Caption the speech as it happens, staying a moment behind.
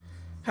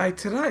Hey,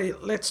 today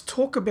let's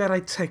talk about a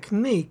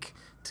technique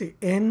to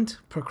end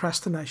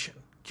procrastination.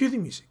 Cue the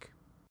music.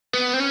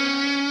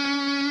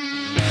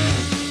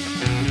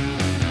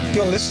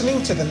 You're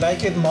listening to the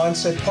Naked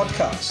Mindset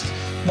Podcast.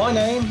 My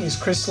name is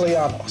Chris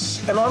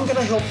Lianos, and I'm going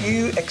to help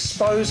you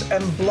expose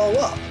and blow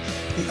up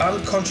the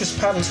unconscious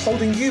patterns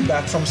holding you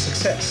back from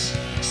success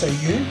so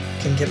you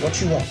can get what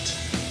you want.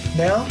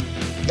 Now,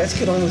 let's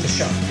get on with the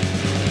show.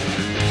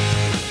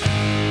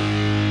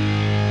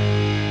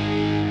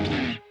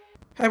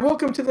 Hey,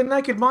 welcome to the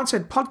Naked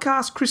Mindset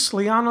Podcast. Chris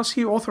Lianos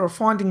here, author of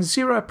Finding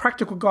Zero,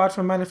 Practical Guide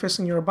for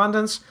Manifesting Your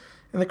Abundance,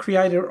 and the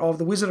creator of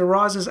The Wizard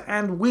Arises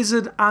and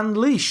Wizard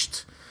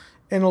Unleashed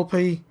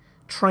NLP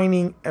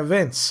training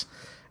events.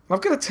 And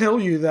I've got to tell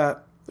you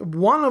that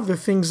one of the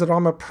things that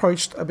I'm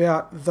approached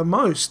about the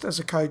most as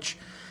a coach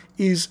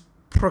is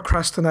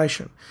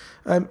procrastination.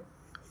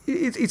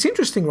 It's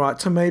interesting, right,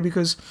 to me,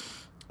 because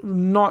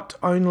not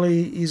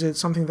only is it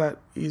something that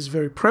is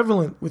very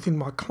prevalent within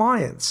my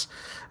clients,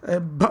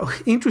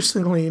 but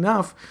interestingly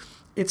enough,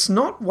 it's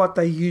not what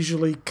they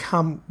usually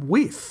come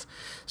with.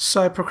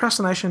 So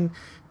procrastination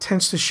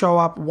tends to show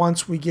up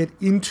once we get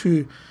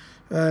into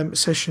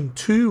session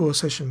 2 or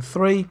session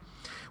 3. We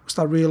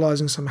start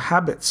realizing some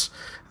habits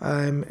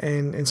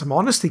and some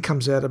honesty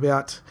comes out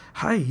about,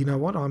 hey, you know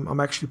what, I'm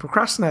actually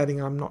procrastinating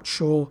and I'm not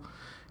sure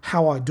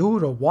how I do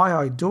it or why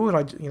I do it.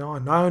 I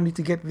know I need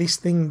to get this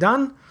thing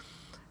done,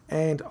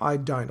 and I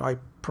don't. I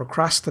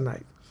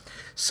procrastinate.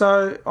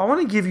 So I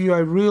want to give you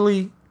a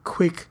really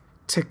quick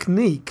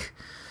technique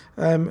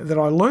that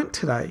I learned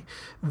today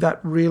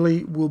that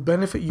really will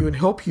benefit you and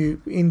help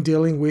you in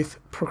dealing with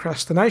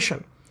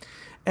procrastination.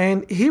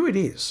 And here it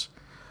is.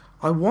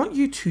 I want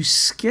you to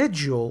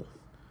schedule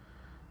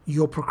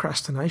your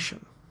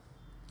procrastination.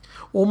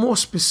 Or more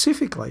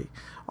specifically,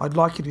 I'd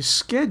like you to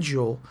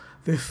schedule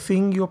the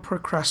thing you're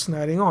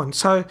procrastinating on.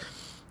 So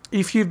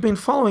if you've been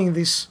following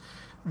this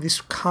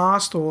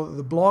cast or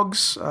the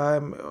blogs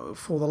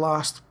for the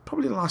last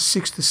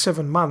 6 to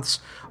 7 months,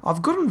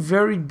 I've gotten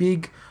very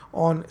big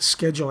on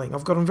scheduling.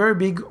 I've gotten very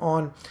big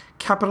on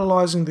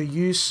capitalizing the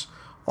use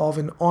of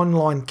an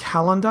online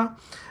calendar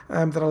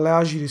that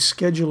allows you to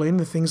schedule in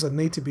the things that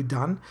need to be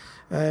done,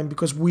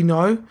 because we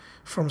know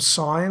from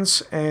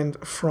science and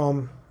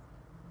from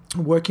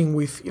working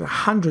with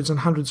hundreds and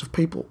hundreds of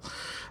people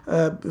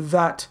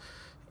that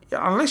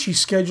unless you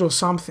schedule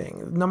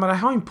something, no matter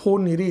how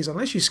important it is,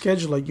 unless you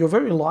schedule it, you're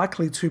very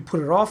likely to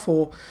put it off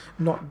or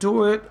not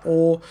do it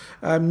or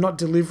not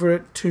deliver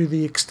it to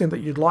the extent that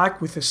you'd like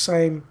with the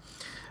same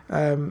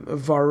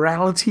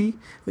virality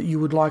that you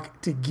would like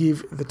to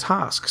give the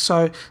task.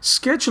 So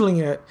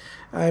scheduling it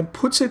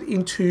puts it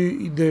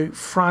into the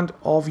front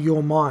of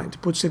your mind,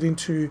 puts it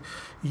into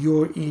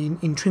your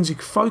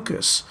intrinsic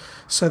focus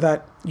so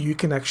that you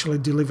can actually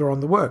deliver on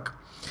the work.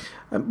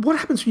 What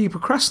happens when you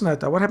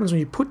procrastinate, though? What happens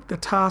when you put the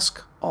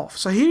task off?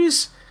 So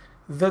here's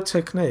the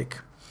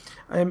technique.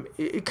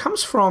 It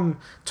comes from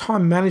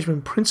time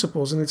management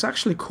principles, and it's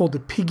actually called the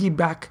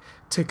piggyback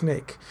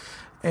technique.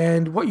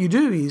 And what you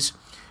do is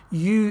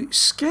you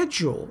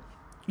schedule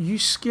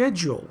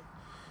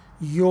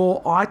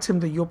your item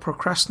that you're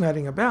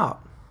procrastinating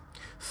about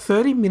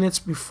 30 minutes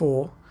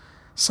before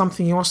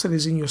something else that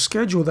is in your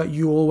schedule that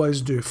you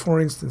always do. For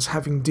instance,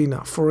 having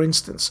dinner. For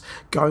instance,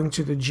 going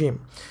to the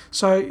gym.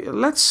 So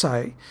let's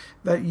say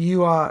that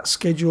you are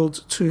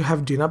scheduled to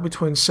have dinner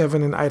between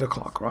 7 and 8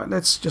 o'clock, right?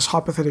 Let's just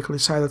hypothetically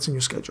say that's in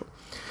your schedule.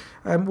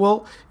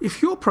 Well,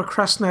 if you're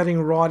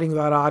procrastinating writing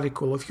that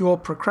article, if you're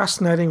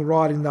procrastinating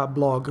writing that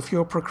blog, if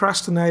you're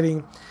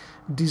procrastinating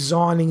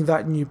designing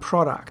that new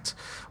product,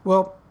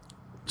 well,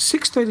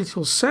 6:30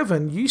 till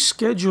 7, you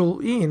schedule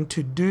in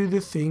to do the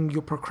thing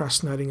you're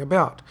procrastinating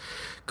about.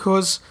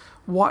 Because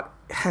what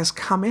has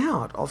come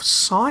out of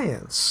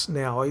science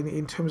now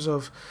in terms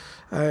of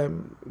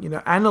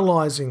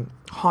analyzing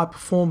high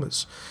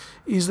performers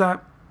is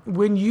that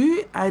when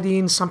you add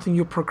in something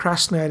you're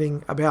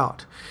procrastinating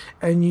about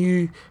and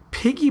you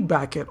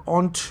piggyback it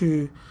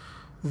onto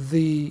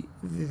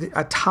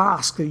a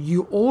task that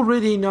you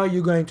already know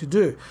you're going to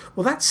do,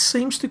 well, that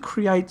seems to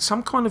create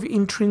some kind of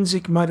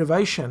intrinsic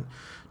motivation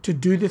to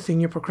do the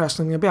thing you're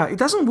procrastinating about. It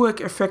doesn't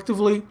work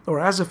effectively or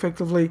as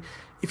effectively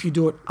if you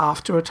do it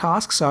after a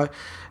task. So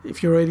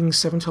if you're eating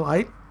 7 till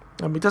 8,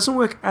 it doesn't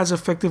work as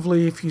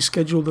effectively if you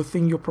schedule the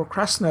thing you're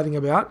procrastinating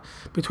about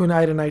between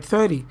 8 and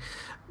 8:30.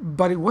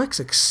 But it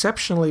works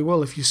exceptionally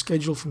well if you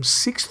schedule from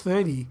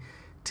 6:30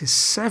 to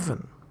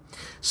 7.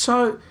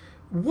 So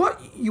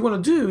what you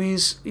want to do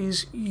is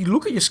you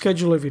look at your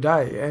schedule every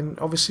day and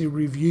obviously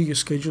review your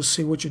schedule,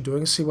 see what you're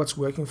doing, see what's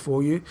working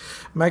for you,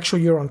 make sure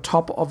you're on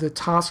top of the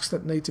tasks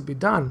that need to be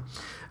done.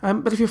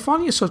 But if you're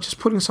finding yourself just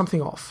putting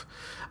something off,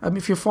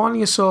 if you're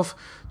finding yourself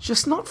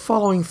just not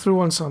following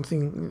through on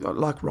something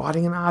like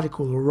writing an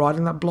article or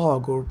writing that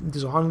blog or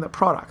designing that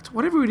product,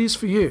 whatever it is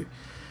for you,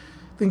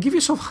 then give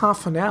yourself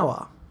half an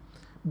hour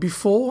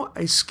before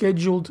a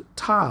scheduled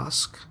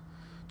task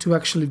to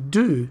actually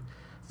do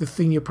the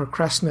thing you're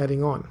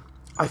procrastinating on.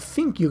 I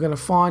think you're going to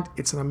find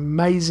it's an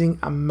amazing,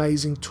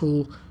 amazing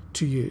tool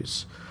to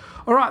use.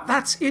 All right,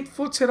 that's it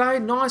for today.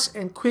 Nice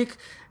and quick,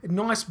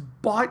 nice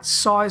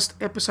bite-sized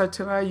episode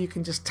today. You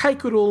can just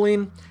take it all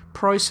in,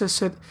 process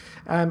it,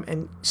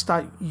 and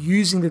start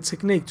using the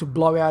technique to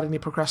blow out any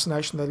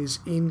procrastination that is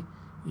in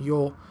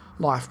your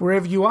life.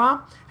 Wherever you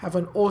are, have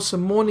an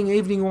awesome morning,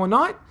 evening, or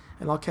night,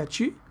 and I'll catch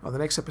you on the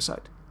next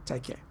episode.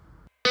 Take care.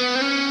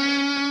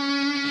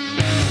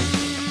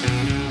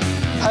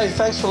 Hey,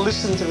 thanks for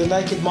listening to the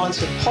Naked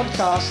Mindset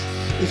podcast.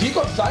 If you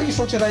got value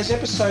from today's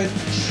episode,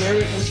 share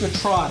it with your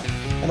tribe.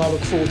 And I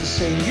look forward to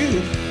seeing you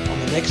on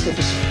the next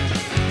episode.